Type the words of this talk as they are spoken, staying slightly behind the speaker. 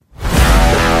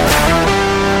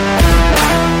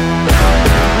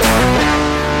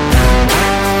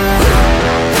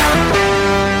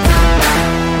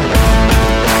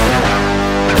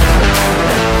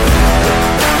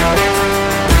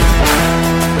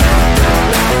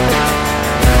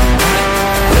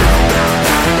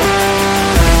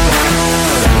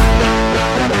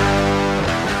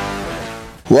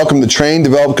Welcome to Train,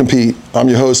 Develop, Compete. I'm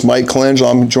your host, Mike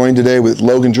Colangelo. I'm joined today with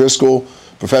Logan Driscoll,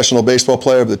 professional baseball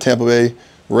player of the Tampa Bay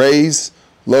Rays.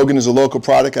 Logan is a local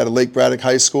product out of Lake Braddock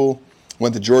High School.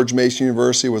 Went to George Mason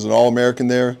University, was an All-American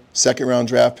there, second-round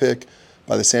draft pick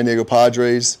by the San Diego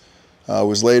Padres.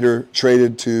 Was later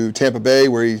traded to Tampa Bay,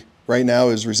 where he right now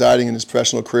is residing in his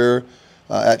professional career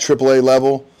at AAA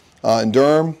level in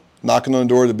Durham, knocking on the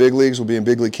door of the big leagues. Will be in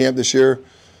big league camp this year.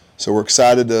 So we're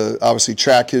excited to obviously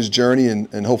track his journey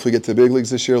and hopefully get to the big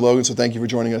leagues this year, Logan. So thank you for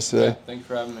joining us today. Yeah, thank you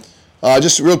for having me.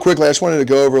 Just real quickly, I just wanted to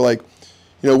go over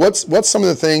what's some of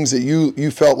the things that you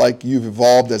felt like you've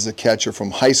evolved as a catcher from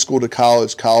high school to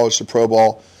college to pro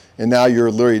ball, and now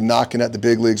you're literally knocking at the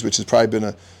big leagues, which has probably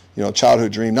been a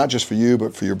childhood dream, not just for you,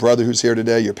 but for your brother who's here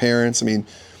today, your parents. I mean,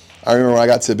 I remember when I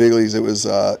got to the big leagues, it was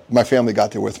my family got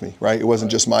there with me, right? It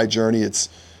wasn't just my journey. It's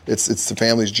the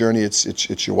family's journey.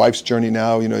 It's your wife's journey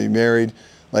now. You know, you're married.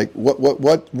 Like,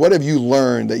 what have you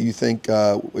learned that you think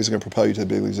is going to propel you to the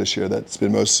big leagues this year that's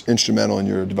been most instrumental in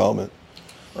your development?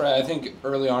 Right. I think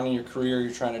early on in your career,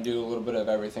 you're trying to do a little bit of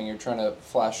everything. You're trying to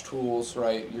flash tools,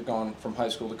 right? You're going from high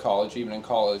school to college. Even in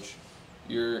college,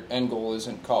 your end goal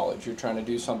isn't college. You're trying to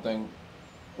do something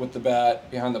with the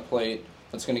bat behind the plate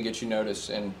that's going to get you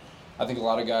noticed. And I think a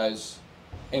lot of guys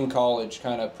in college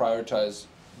kind of prioritize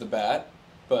the bat,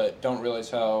 but don't realize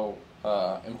how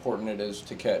important it is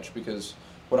to catch, because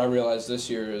what I realized this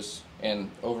year is, and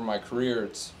over my career,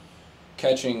 it's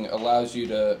catching allows you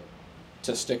to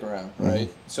stick around, right?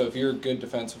 Mm-hmm. So if you're good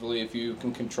defensively, if you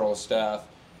can control a staff,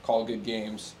 call good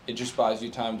games, it just buys you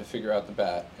time to figure out the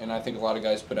bat. And I think a lot of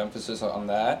guys put emphasis on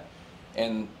that,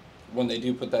 and when they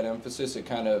do put that emphasis, it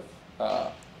kind of,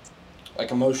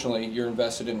 like emotionally, you're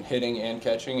invested in hitting and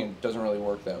catching, and it doesn't really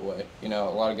work that way. You know,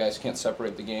 a lot of guys can't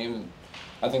separate the game.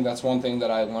 I think that's one thing that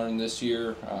I learned this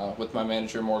year with my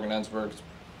manager, Morgan Ensberg.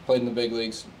 Played in the big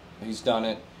leagues. He's done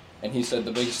it. And he said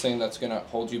the biggest thing that's going to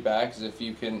hold you back is if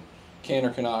you can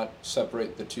or cannot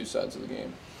separate the two sides of the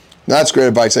game. That's great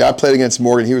advice. I played against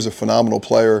Morgan. He was a phenomenal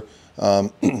player.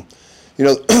 The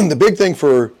big thing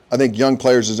for, I think, young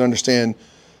players is to understand,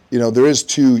 there is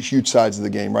two huge sides of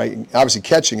the game, right? Obviously,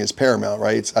 catching is paramount,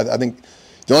 right? I think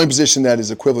the only position that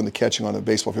is equivalent to catching on a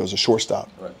baseball field is a shortstop.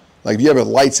 Right. Like, if you have a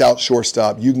lights-out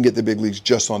shortstop, you can get the big leagues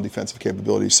just on defensive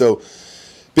capability. So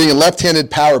being a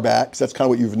left-handed power bat, 'cause that's kind of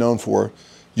what you've known for,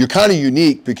 you're kind of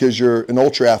unique because you're an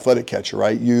ultra-athletic catcher,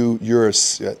 right?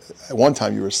 At one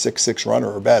time, you were a 6'6"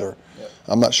 runner or better. Yep.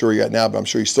 I'm not sure you're at now, but I'm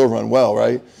sure you still run well,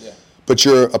 right? Yeah. But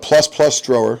you're a plus-plus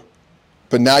thrower.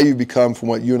 But now you've become, from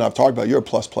what you and I have talked about, you're a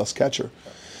plus-plus catcher.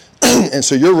 And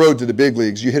so your road to the big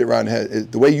leagues, you hit it right in the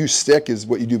head. The way you stick is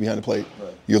what you do behind the plate.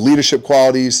 Right. Your leadership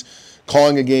qualities,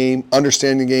 calling a game,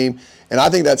 understanding the game. And I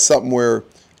think that's something where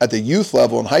at the youth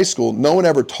level in high school, no one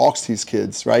ever talks to these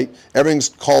kids, right? Everything's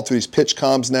called through these pitch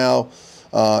comms now.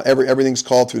 Everything's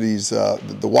called through these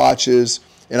the watches.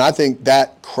 And I think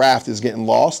that craft is getting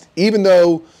lost. Even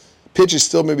though pitch is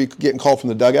still maybe getting called from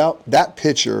the dugout, that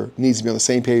pitcher needs to be on the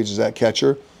same page as that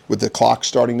catcher, with the clock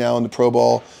starting now in the pro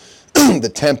ball,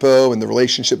 the tempo and the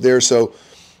relationship there. So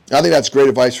I think that's great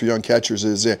advice for young catchers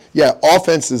is,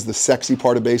 offense is the sexy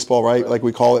part of baseball, right? Like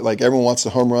we call it, like everyone wants the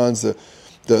home runs, the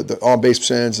on-base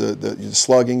percentage, the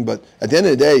slugging. But at the end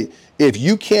of the day, if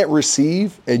you can't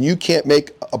receive and you can't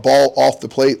make a ball off the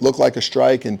plate look like a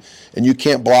strike and you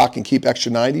can't block and keep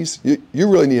extra 90s, you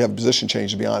really need to have a position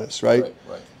change, to be honest, right?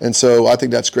 Right. And so I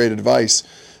think that's great advice.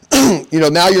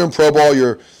 Now you're in pro ball,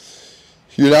 you're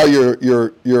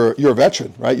a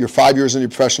veteran, right? You're 5 years in your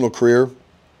professional career.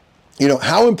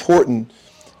 How important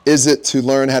is it to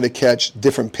learn how to catch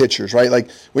different pitchers, right? Like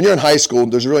when you're in high school,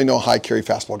 there's really no high carry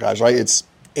fastball guys, right? It's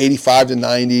 85 to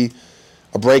 90,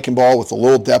 a breaking ball with a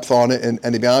little depth on it, and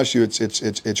to be honest with you,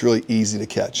 it's really easy to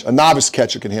catch. A novice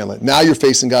catcher can handle it. Now you're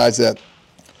facing guys that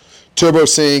turbo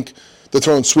sink, they're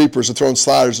throwing sweepers, they're throwing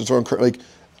sliders, they're throwing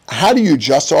how do you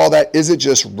adjust to all that? Is it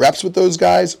just reps with those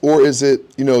guys, or is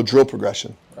it drill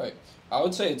progression? Right. I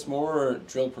would say it's more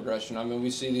drill progression. I mean,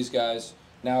 we see these guys.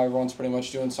 Now everyone's pretty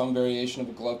much doing some variation of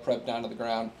a glove prep down to the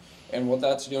ground. And what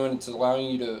that's doing, it's allowing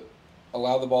you to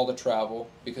allow the ball to travel,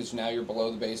 because now you're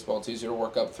below the baseball. It's easier to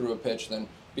work up through a pitch than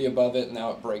be above it, and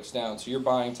now it breaks down. So you're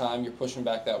buying time, you're pushing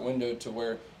back that window to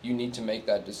where you need to make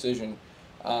that decision.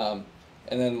 And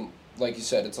then, like you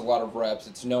said, it's a lot of reps.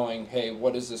 It's knowing, hey,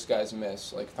 what is this guy's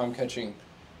miss? Like if I'm catching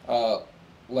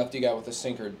lefty guy with a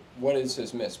sinker, what is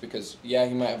his miss? Because, he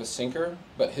might have a sinker,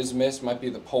 but his miss might be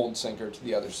the pulled sinker to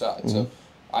the other side. Mm-hmm. So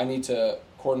I need to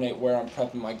coordinate where I'm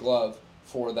prepping my glove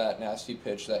for that nasty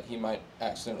pitch that he might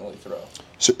accidentally throw.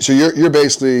 So you're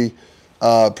basically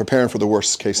preparing for the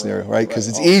worst case scenario, right? Because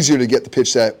it's easier to get the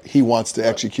pitch that he wants to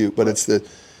execute, but it's the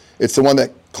one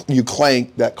that you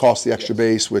clank, that costs the extra Yes.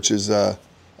 base, which is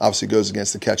obviously goes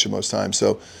against the catcher most times.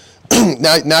 So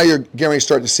now you're getting ready to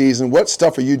start the season. What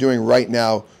stuff are you doing right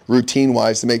now,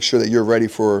 routine-wise, to make sure that you're ready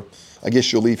for, I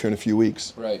guess you'll leave here in a few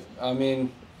weeks? Right. I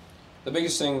mean, the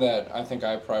biggest thing that I think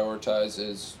I prioritize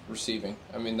is receiving.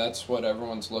 I mean, that's what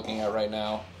everyone's looking at right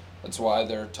now. That's why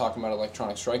they're talking about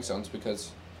electronic strike zones,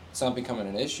 because it's not becoming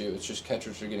an issue. It's just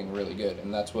catchers are getting really good,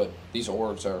 and that's what these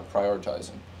orgs are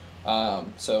prioritizing.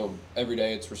 So every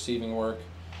day it's receiving work.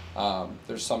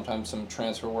 There's sometimes some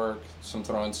transfer work, some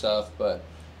throwing stuff, but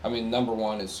I mean, number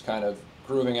one is kind of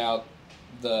grooving out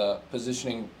the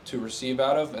positioning to receive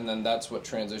out of, and then that's what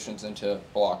transitions into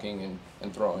blocking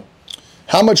and throwing.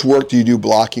 How much work do you do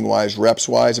blocking-wise,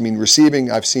 reps-wise? I mean,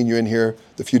 receiving, I've seen you in here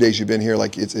the few days you've been here,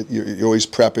 like you're always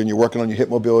prepping, you're working on your hip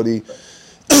mobility.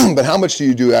 But how much do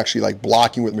you do actually like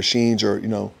blocking with machines or,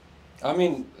 I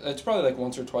mean, it's probably like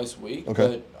once or twice a week, Okay.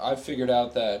 but I've figured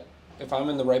out that if I'm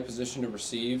in the right position to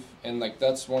receive, and like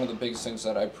that's one of the biggest things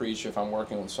that I preach if I'm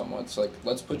working with someone, it's like,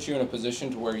 let's put you in a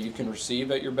position to where you can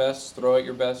receive at your best, throw at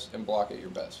your best, and block at your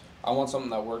best. I want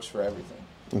something that works for everything,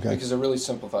 Okay. because it really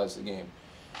simplifies the game.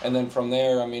 And then from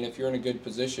there, I mean, if you're in a good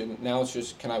position, now it's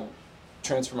just, can I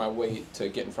transfer my weight to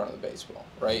get in front of the baseball,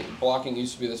 right? Blocking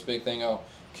used to be this big thing,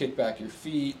 kick back your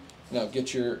feet,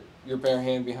 get your bare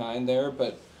hand behind there,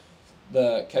 but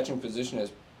the catching position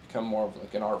has become more of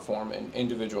like an art form and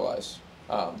individualized.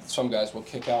 Some guys will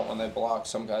kick out when they block,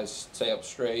 some guys stay up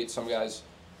straight, some guys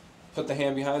put the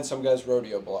hand behind, some guys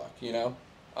rodeo block,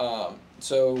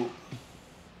 So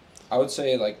I would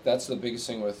say like that's the biggest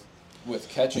thing with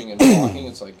catching and blocking.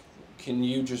 It's like, can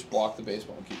you just block the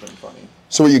baseball and keep it in front of you?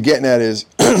 So what you're getting at is,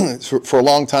 for a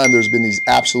long time, there's been these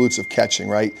absolutes of catching,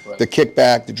 right? Right. The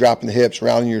kickback, the dropping the hips,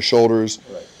 rounding your shoulders.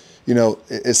 Right.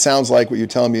 It sounds like what you're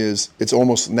telling me is it's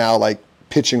almost now like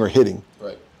pitching or hitting,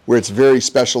 Right. where it's very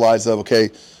specialized of,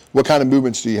 okay, what kind of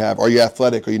movements do you have? Are you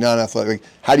athletic? Are you non-athletic?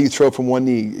 Like, how do you throw from one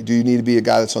knee? Do you need to be a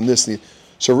guy that's on this knee?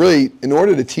 So really, in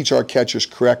order to teach our catchers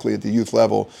correctly at the youth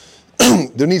level,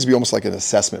 there needs to be almost like an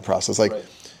assessment process. Like, Right.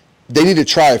 they need to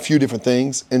try a few different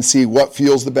things and see what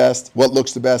feels the best, what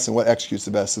looks the best, and what executes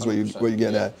the best is what you're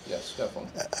getting at. Yes, definitely.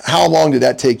 How long did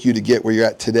that take you to get where you're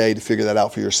at today to figure that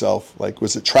out for yourself? Like,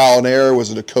 was it trial and error?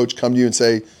 Was it a coach come to you and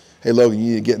say, hey, Logan,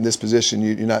 you need to get in this position.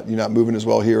 You're not moving as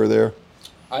well here or there?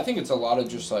 I think it's a lot of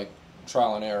just like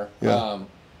trial and error. Yeah.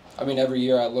 I mean, every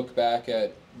year I look back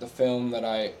at the film that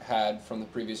I had from the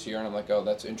previous year and I'm like, oh,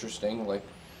 that's interesting. Like,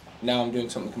 now I'm doing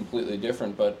something completely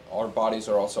different, but our bodies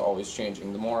are also always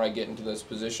changing. The more I get into those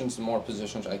positions, the more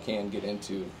positions I can get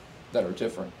into that are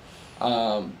different.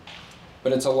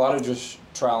 But it's a lot of just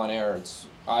trial and error.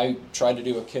 I tried to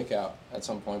do a kick out at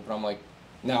some point, but I'm like,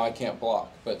 now I can't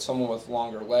block. But someone with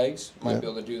longer legs might be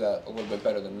able to do that a little bit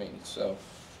better than me. So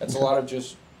it's a lot of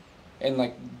just, and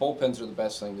like bullpens are the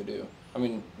best thing to do. I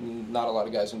mean, not a lot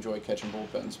of guys enjoy catching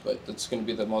bullpens, but it's going to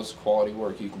be the most quality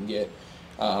work you can get.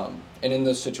 And in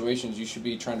those situations, you should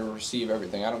be trying to receive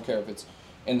everything. I don't care if it's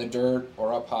in the dirt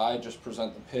or up high, just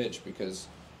present the pitch, because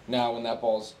now when that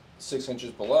ball's 6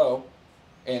 inches below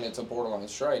and it's a borderline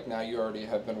strike, now you already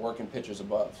have been working pitches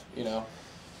above,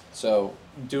 So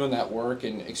doing that work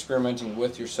and experimenting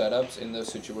with your setups in those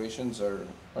situations are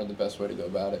the best way to go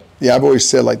about it. Yeah, I've always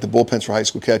said like the bullpens for high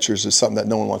school catchers is something that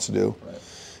no one wants to do. Right.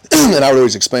 And I would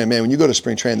always explain, man, when you go to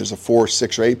spring training, there's a 4,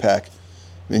 6, or 8 pack.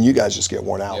 I mean, you guys just get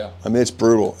worn out. Yeah. I mean, it's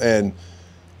brutal,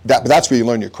 but that's where you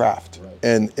learn your craft. Right.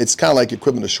 And it's kind of like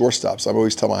equivalent to shortstops. I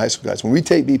always tell my high school guys, when we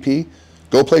take BP,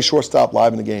 go play shortstop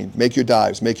live in the game. Make your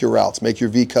dives, make your routes, make your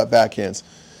V-cut backhands.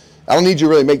 I don't need you to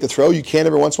really make the throw. You can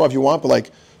every once in a while if you want, but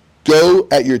like go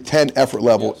at your 10 effort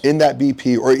level in that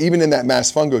BP or even in that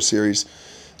Mass Fungo series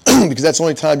because that's the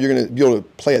only time you're going to be able to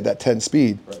play at that 10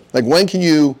 speed. Right. Like when can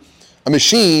you, a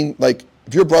machine, like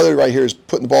if your brother right here is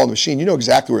putting the ball in the machine, you know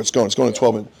exactly where it's going. It's going to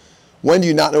 12 minutes. When do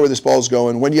you not know where this ball is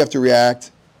going? When do you have to react?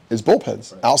 Is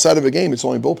bullpens. Right. Outside of a game, it's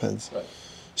only bullpens. Right.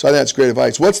 So I think that's great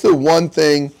advice. What's the one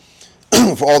thing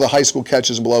for all the high school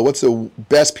catchers and below, what's the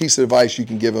best piece of advice you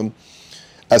can give them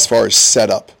as far as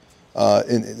setup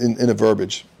in a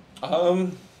verbiage?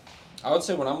 I would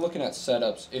say when I'm looking at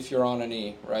setups, if you're on a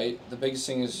knee, right, the biggest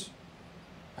thing is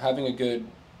having a good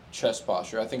chest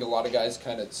posture. I think a lot of guys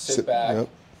kind of sit back. Yep.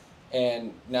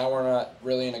 And now we're not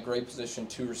really in a great position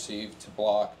to receive, to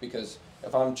block, because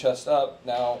if I'm chest up,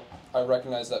 now I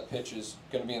recognize that pitch is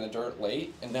going to be in the dirt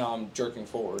late, and now I'm jerking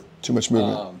forward. Too much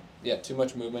movement. Too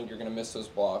much movement. You're going to miss those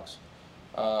blocks.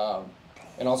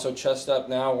 And also chest up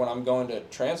now, when I'm going to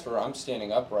transfer, I'm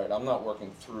standing upright. I'm not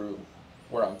working through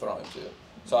where I'm throwing to.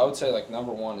 So I would say, like,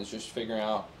 number one is just figuring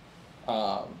out,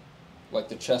 like,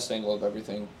 the chest angle of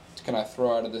everything. Can I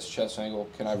throw out of this chest angle?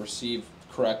 Can I receive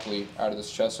correctly out of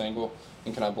this chest angle,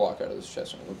 and can I block out of this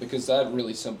chest angle? Because that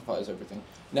really simplifies everything.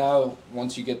 Now,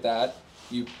 once you get that,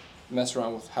 you mess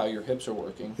around with how your hips are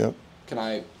working. Yep. Can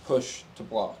I push to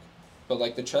block? But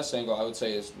like the chest angle, I would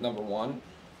say is number one,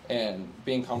 and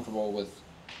being comfortable with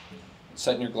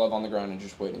setting your glove on the ground and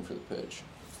just waiting for the pitch.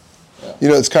 Yeah. You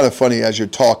know, it's kind of funny as you're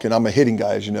talking. I'm a hitting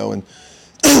guy, as you know, and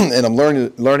and I'm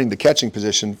learning the catching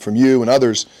position from you and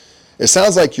others. It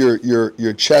sounds like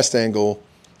your chest angle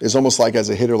is almost like as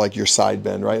a hitter, like your side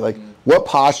bend, right? Like, what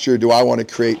posture do I want to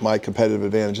create my competitive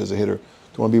advantage as a hitter? Do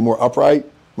I want to be more upright?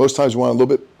 Most times we want a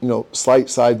little bit, slight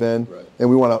side bend, right, and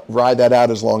we want to ride that out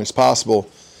as long as possible.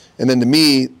 And then to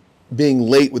me, being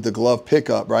late with the glove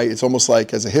pickup, right? It's almost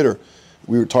like as a hitter,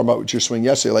 we were talking about with your swing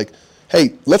yesterday, like,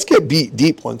 hey, let's get beat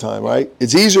deep one time, right?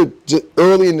 It's easier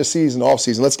early in the season, off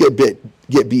season, let's get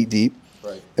beat deep.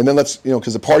 Right. And then let's,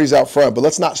 because the party's out front, but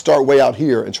let's not start way out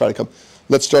here and try to come.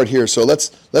 Let's start here. So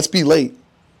let's be late.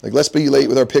 Like, let's be late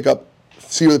with our pickup,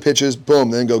 see where the pitch is,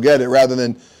 boom, then go get it, rather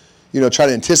than, try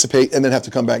to anticipate and then have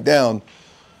to come back down.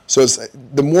 So it's,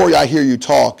 the more I hear you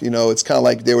talk, it's kind of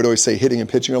like they would always say hitting and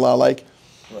pitching are a lot alike.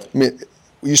 Right. I mean,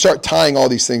 you start tying all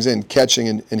these things in, catching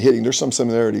and hitting, there's some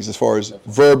similarities as far as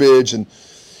verbiage. And,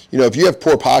 if you have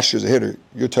poor posture as a hitter,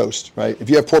 you're toast, right? If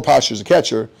you have poor posture as a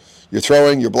catcher, you're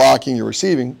throwing, you're blocking, you're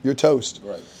receiving, you're toast.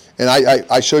 Right. And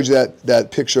I showed you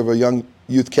that picture of a young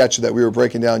youth catcher that we were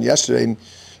breaking down yesterday, and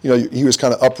he was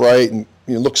kind of upright and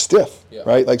looked stiff, yeah,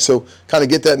 right? Like, so kind of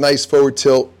get that nice forward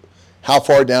tilt. How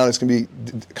far down it's going to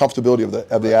be the comfortability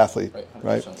of the athlete,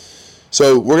 right?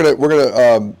 So we're gonna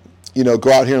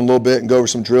go out here in a little bit and go over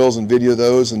some drills and video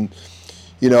those. And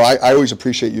I always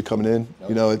appreciate you coming in.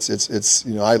 It's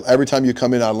every time you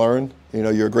come in, I learn.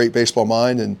 You're a great baseball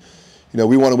mind, and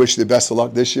we want to wish you the best of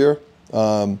luck this year.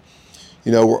 Our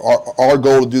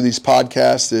goal to do these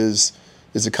podcasts is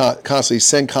to constantly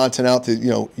send content out to,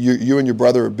 you and your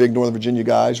brother are big Northern Virginia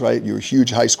guys, right? You were huge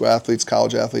high school athletes,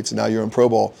 college athletes, and now you're in pro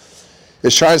ball.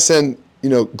 It's trying to send,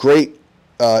 great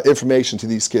information to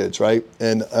these kids, right?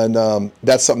 And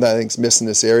that's something that I think is missing in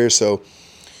this area. So,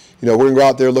 we're going to go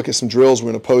out there, look at some drills.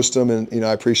 We're going to post them, and,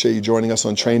 I appreciate you joining us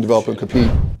on Train, Develop, and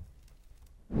Compete.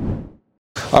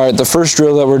 All right, the first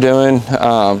drill that we're doing,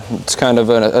 it's kind of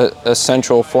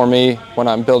essential for me when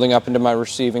I'm building up into my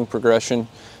receiving progression,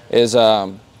 is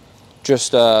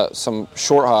just some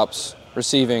short hops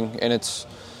receiving, and it's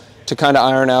to kind of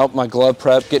iron out my glove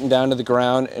prep, getting down to the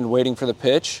ground and waiting for the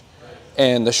pitch.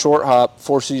 And the short hop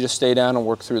forces you to stay down and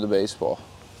work through the baseball.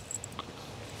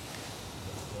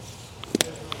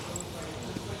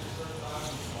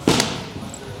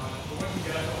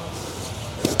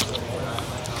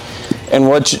 And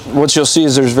what you'll see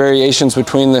is there's variations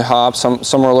between the hops.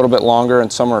 Some are a little bit longer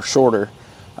and some are shorter.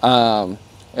 And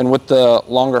with the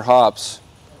longer hops,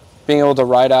 being able to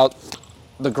ride out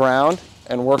the ground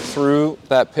and work through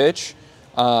that pitch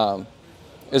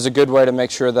is a good way to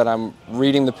make sure that I'm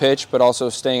reading the pitch, but also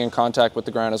staying in contact with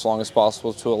the ground as long as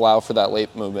possible to allow for that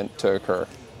late movement to occur.